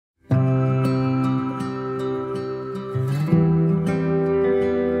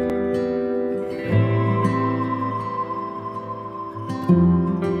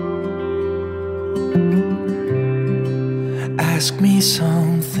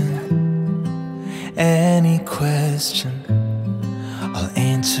something, any question, I'll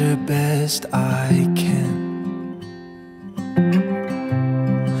answer best I can.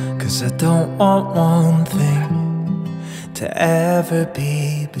 'Cause I don't want one thing to ever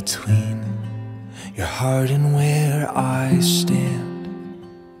be between your heart and where I stand.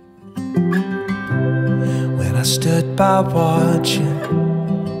 When I stood by watching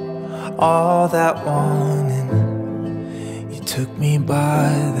all that wanting, you took me by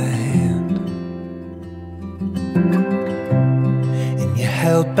the hand, and you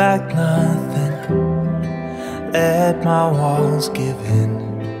held back nothing, let my walls give in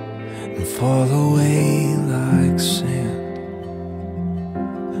and fall away like sand.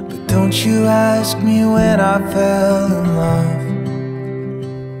 But don't you ask me when I fell in love.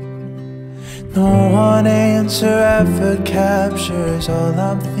 No one answer ever captures all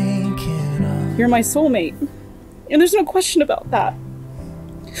I'm thinking of. You're my soulmate, and there's no question about that.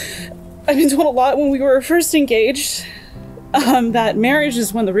 I've been told a lot when we were first engaged that marriage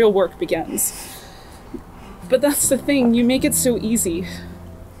is when the real work begins. But that's the thing, you make it so easy.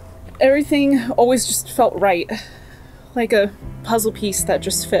 Everything always just felt right, like a puzzle piece that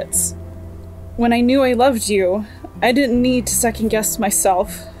just fits. When I knew I loved you, I didn't need to second guess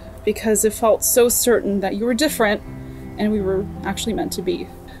myself, because it felt so certain that you were different and we were actually meant to be.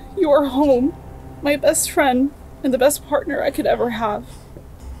 You are home, my best friend, and the best partner I could ever have.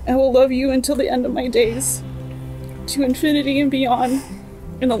 I will love you until the end of my days, to infinity and beyond,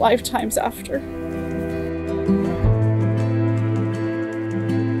 in the lifetimes after.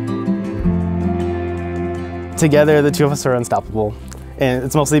 Together, the two of us are unstoppable, and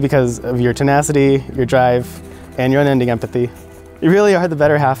it's mostly because of your tenacity, your drive, and your unending empathy. You really are the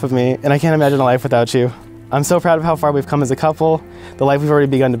better half of me, and I can't imagine a life without you. I'm so proud of how far we've come as a couple, the life we've already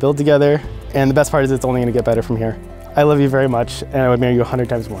begun to build together, and the best part is it's only going to get better from here. I love you very much, and I would marry you 100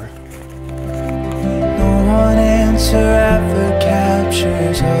 times more. No one answer ever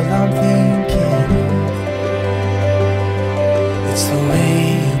captures all I'm thinking of. It's the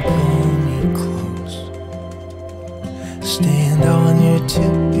way you pull me close, stand on your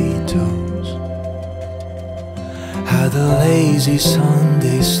tippy toes. How the lazy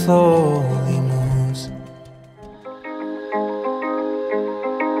Sunday slowly moves.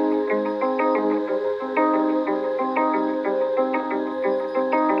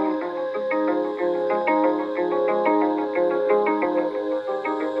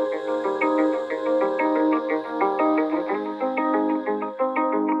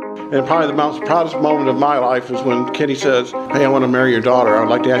 And probably the most proudest moment of my life is when Keni says, "Hey, I want to marry your daughter. I'd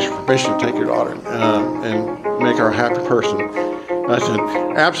like to ask your permission to take your daughter and make her a happy person." And I said,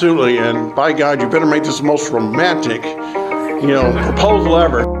 "Absolutely, and by God, you better make this the most romantic, proposal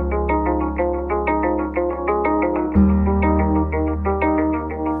ever."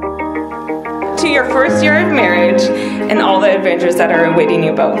 To your first year of marriage and all the adventures that are awaiting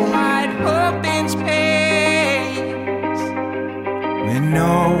you both.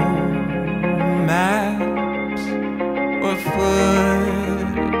 No maps or foot